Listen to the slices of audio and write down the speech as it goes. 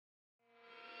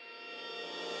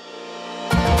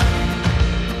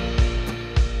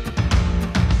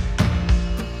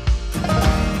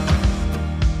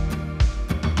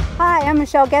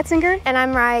Michelle Goetzinger. And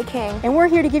I'm Ryan King. And we're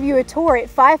here to give you a tour at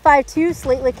 552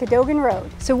 Slate Lick Cadogan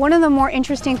Road. So one of the more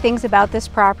interesting things about this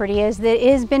property is that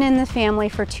it has been in the family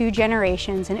for 2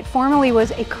 generations, and it formerly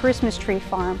was a Christmas tree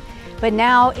farm. But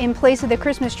now, in place of the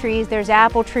Christmas trees, there's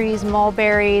apple trees,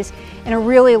 mulberries, and a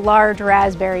really large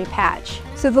raspberry patch.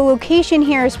 So the location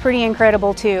here is pretty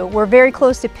incredible too. We're very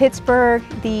close to Pittsburgh,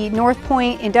 the North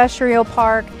Point Industrial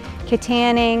Park,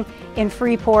 Kittanning, in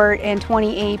Freeport, and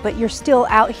 28, but you're still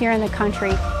out here in the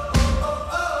country.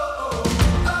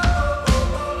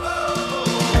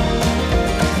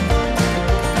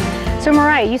 So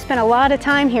Mariah, you spent a lot of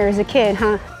time here as a kid,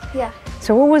 huh? Yeah.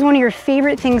 So what was one of your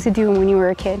favorite things to do when you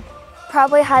were a kid?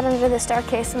 Probably hide under the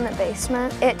staircase in the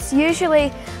basement. It's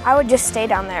usually, I would just stay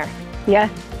down there. Yeah,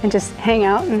 and just hang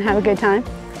out and have a good time?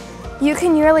 You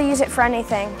can really use it for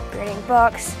anything. Reading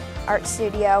books, art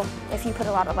studio, if you put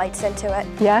a lot of lights into it.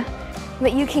 Yeah?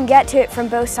 But you can get to it from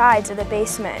both sides of the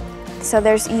basement. So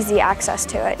there's easy access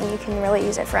to it, and you can really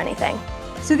use it for anything.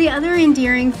 So the other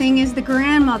endearing thing is the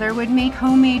grandmother would make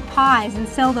homemade pies and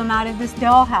sell them out of this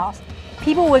dollhouse.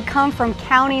 People would come from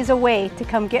counties away to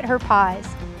come get her pies.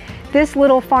 This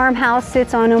little farmhouse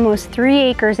sits on almost 3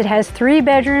 acres. It has 3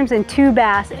 bedrooms and 2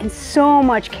 baths and so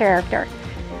much character.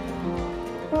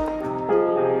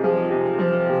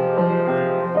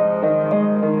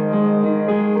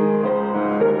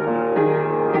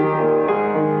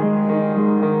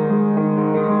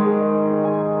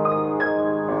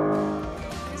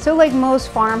 So like most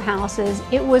farmhouses,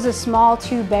 it was a small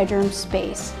 2-bedroom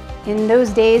space. In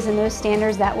those days and those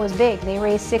standards, that was big. They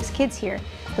raised 6 kids here.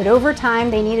 But over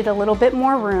time, they needed a little bit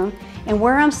more room. And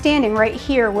where I'm standing right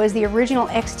here was the original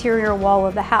exterior wall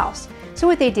of the house. So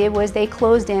what they did was they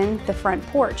closed in the front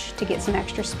porch to get some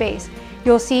extra space.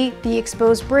 You'll see the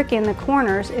exposed brick in the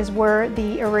corners is where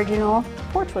the original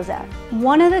porch was at.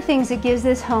 One of the things that gives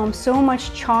this home so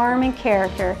much charm and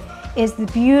character is the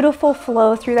beautiful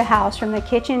flow through the house from the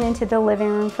kitchen into the living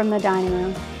room from the dining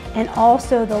room, and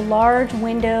also the large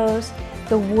windows,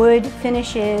 the wood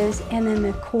finishes, and then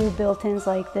the cool built-ins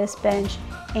like this bench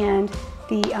and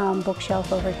the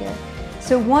bookshelf over here.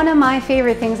 So one of my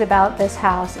favorite things about this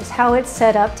house is how it's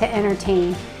set up to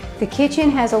entertain. The kitchen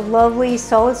has a lovely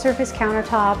solid surface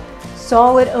countertop,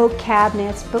 solid oak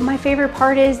cabinets, but my favorite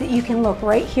part is that you can look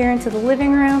right here into the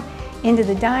living room, into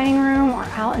the dining room, or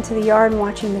out into the yard and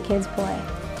watching the kids play.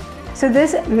 So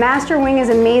this master wing is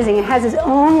amazing. It has its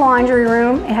own laundry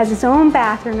room, it has its own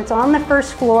bathroom, it's on the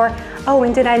first floor. Oh,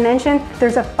 and did I mention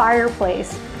there's a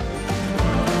fireplace?